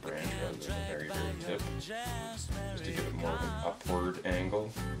part of the branch rather than the very, very tip, just to give it more of an upward angle.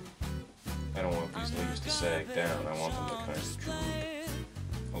 I don't want these leaves to sag down. I want them to kind of droop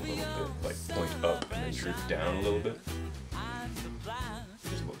a little bit, like point up and then droop down a little bit. It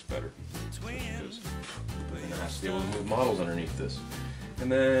just looks better. Because we're going to have to be able to move models underneath this.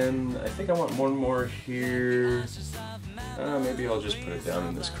 And then I think I want one more here. Maybe I'll just put it down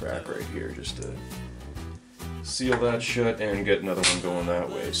in this crack right here just to seal that shut and get another one going that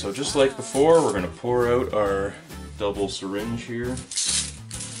way. So just like before, we're going to pour out our double syringe here. And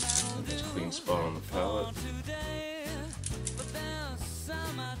just clean spot on the palette.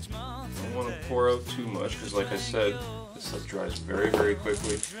 I don't want to pour out too much because, like I said, this stuff dries very, very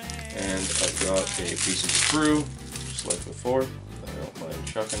quickly. And I've got a piece of sprue, just like before. I don't mind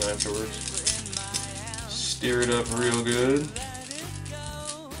chucking afterwards. Stir it up real good.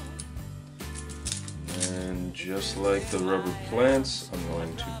 And just like the rubber plants, I'm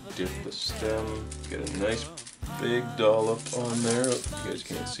going to dip the stem, get a nice big dollop on there. Oh, you guys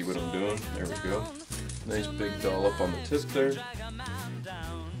can't see what I'm doing. There we go. Nice big dollop on the tip there.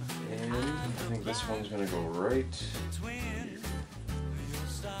 And I think this one's going to go right here.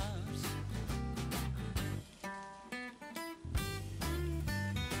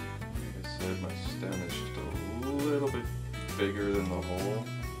 My stem is just a little bit bigger than the hole,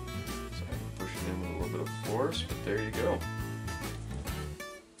 so I'm pushing in with a little bit of force, but there you go.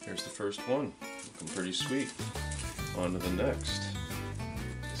 Here's the first one, looking pretty sweet. On to the next.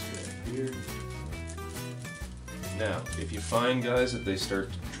 This guy here. Now, if you find, guys, that they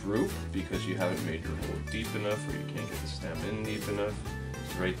start to droop because you haven't made your hole deep enough or you can't get the stem in deep enough,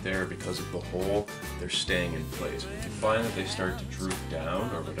 right there, because of the hole, they're staying in place. But if you find that they start to droop down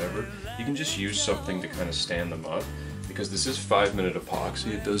or whatever, you can just use something to kind of stand them up. Because this is 5-minute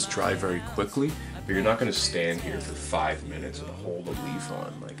epoxy, it does dry very quickly, but you're not going to stand here for 5 minutes and hold a leaf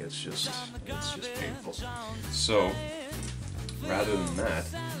on. Like, it's just painful. So, rather than that,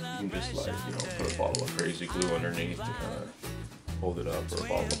 you can just, like, you know, put a bottle of crazy glue underneath to kind of hold it up, or a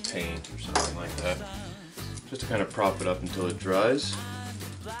bottle of paint or something like that, just to kind of prop it up until it dries.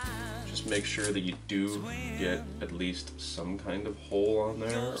 Just make sure that you do get at least some kind of hole on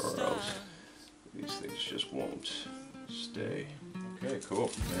there, or else these things just won't stay. Okay,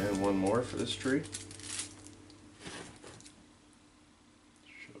 cool. And one more for this tree.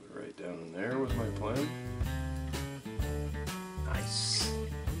 Shove it right down in there was my plan. Nice.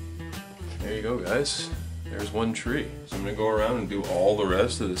 There you go, guys. There's one tree. So I'm going to go around and do all the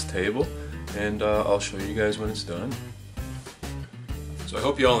rest of this table, and I'll show you guys when it's done. So I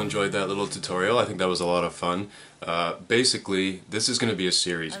hope you all enjoyed that little tutorial. I think that was a lot of fun. Basically, this is going to be a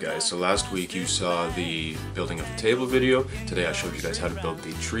series, guys. So last week you saw the building of the table video. Today I showed you guys how to build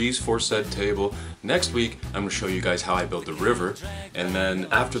the trees for said table. Next week I'm going to show you guys how I build the river. And then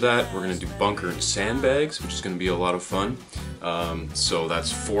after that we're going to do bunker and sandbags, which is going to be a lot of fun. So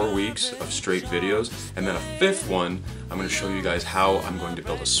that's 4 weeks of straight videos. And then a 5th one, I'm going to show you guys how I'm going to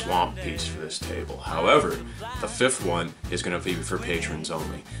build a swamp piece for this table. However, the 5th one is going to be for patrons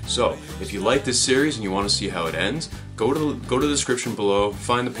only. So if you like this series and you want to see how it ends, ends, go to the description below,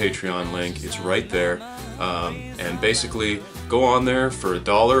 find the Patreon link, it's right there, and basically go on there for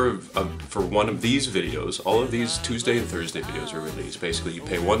 $1 for one of these videos. All of these Tuesday and Thursday videos are released. Basically, you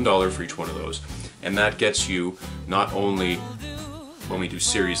pay $1 for each one of those, and that gets you not only when we do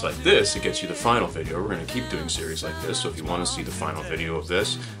series like this, it gets you the final video. We're going to keep doing series like this, so if you want to see the final video of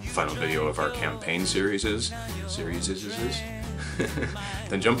this, the final video of our campaign series,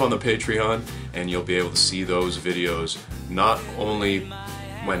 then jump on the Patreon and you'll be able to see those videos not only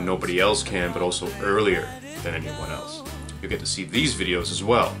when nobody else can, but also earlier than anyone else. You'll get to see these videos as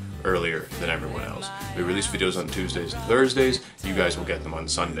well earlier than everyone else. We release videos on Tuesdays and Thursdays, you guys will get them on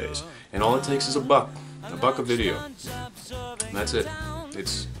Sundays. And all it takes is a buck a video. And that's it.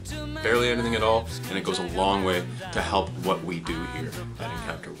 It's barely anything at all, and it goes a long way to help what we do here at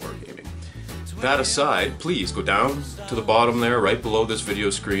Encounter Wargaming. That aside, please go down to the bottom there, right below this video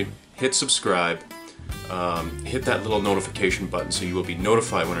screen, hit subscribe, hit that little notification button so you will be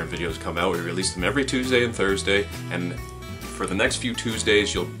notified when our videos come out. We release them every Tuesday and Thursday, and for the next few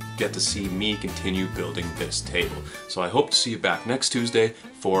Tuesdays you'll get to see me continue building this table. So I hope to see you back next Tuesday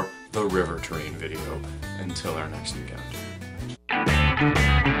for the river terrain video. Until our next encounter.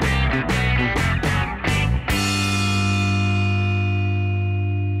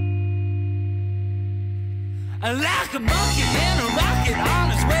 Like a monkey in a rocket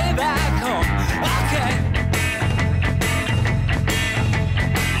on his way back home. Okay.